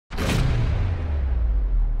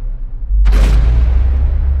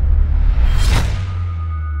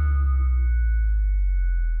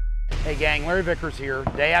gang, Larry Vickers here.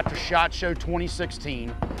 Day after SHOT Show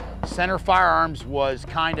 2016, Centerfirearms was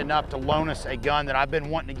kind enough to loan us a gun that I've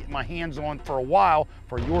been wanting to get my hands on for a while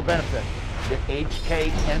for your benefit, the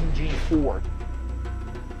HK MG4.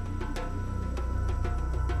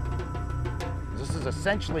 This is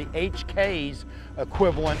essentially HK's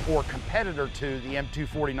equivalent or competitor to the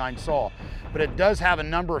M249 saw, but it does have a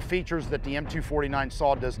number of features that the M249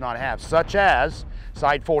 saw does not have, such as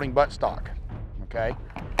side folding buttstock, okay?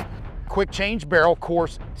 Quick change barrel, of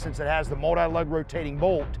course, since it has the multi-lug rotating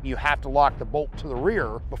bolt, you have to lock the bolt to the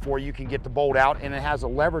rear before you can get the bolt out, and it has a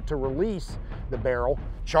lever to release the barrel.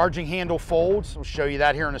 Charging handle folds, we'll show you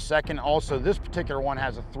that here in a second. Also, this particular one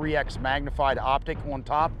has a 3x magnified optic on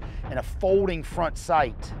top and a folding front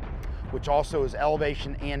sight, which also is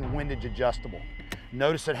elevation and windage adjustable.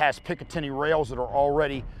 Notice it has Picatinny rails that are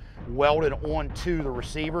already welded onto the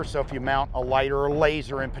receiver, so if you mount a light or a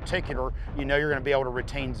laser in particular, you know you're going to be able to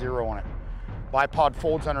retain zero on it. Bipod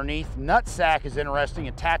folds underneath. Nutsack is interesting,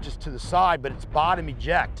 attaches to the side, but it's bottom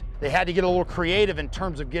eject. They had to get a little creative in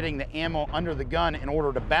terms of getting the ammo under the gun in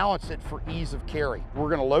order to balance it for ease of carry. We're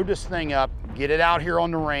going to load this thing up, get it out here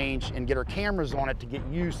on the range, and get our cameras on it to get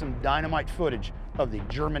you some dynamite footage of the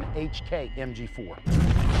German HK MG4.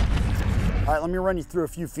 All right, let me run you through a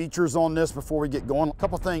few features on this before we get going. A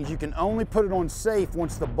couple things, you can only put it on safe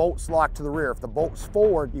once the bolt's locked to the rear. If the bolt's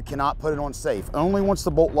forward, you cannot put it on safe. Only once the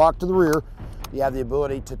bolt locked to the rear, you have the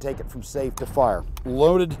ability to take it from safe to fire.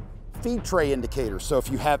 Loaded feed tray indicator. So if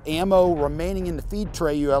you have ammo remaining in the feed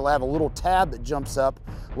tray, you'll have a little tab that jumps up,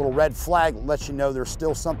 a little red flag that lets you know there's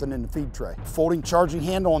still something in the feed tray. Folding charging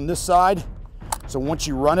handle on this side. So once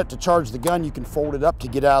you run it to charge the gun, you can fold it up to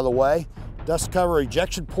get out of the way. Dust cover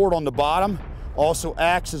ejection port on the bottom also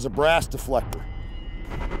acts as a brass deflector.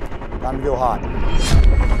 Time to go hot.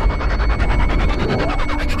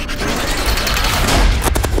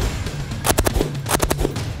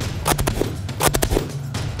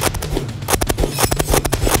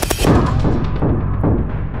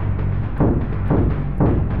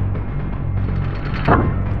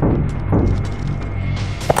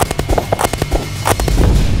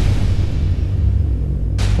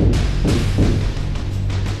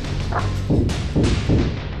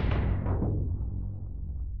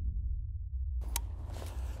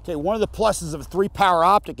 Okay, one of the pluses of a 3-power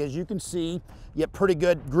optic, as you can see, you get pretty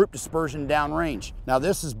good group dispersion downrange. Now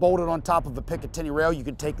this is bolted on top of a Picatinny rail. You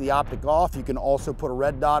can take the optic off. You can also put a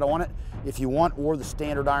red dot on it if you want, or the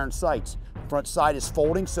standard iron sights. Front sight is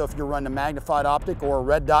folding, so if you're running a magnified optic or a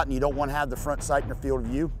red dot and you don't want to have the front sight in your field of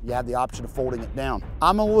view, you have the option of folding it down.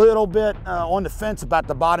 I'm a little bit on the fence about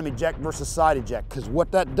the bottom eject versus side eject, because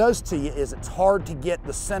what that does to you is it's hard to get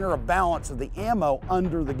the center of balance of the ammo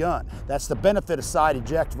under the gun. That's the benefit of side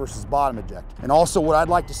eject versus bottom eject. And also what I'd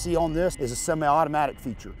like to see on this is a semi-automatic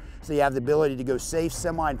feature. So you have the ability to go safe,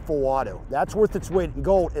 semi, and full auto. That's worth its weight in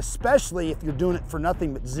gold, especially if you're doing it for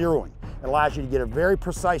nothing but zeroing. It allows you to get a very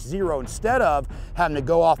precise zero instead of having to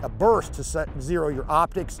go off a burst to zero your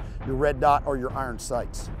optics, your red dot, or your iron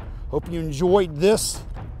sights. Hope you enjoyed this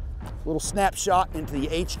little snapshot into the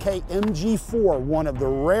HK MG4, one of the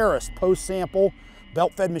rarest post-sample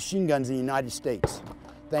belt-fed machine guns in the United States.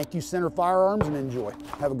 Thank you, Centerfirearms, and enjoy.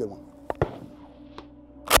 Have a good one.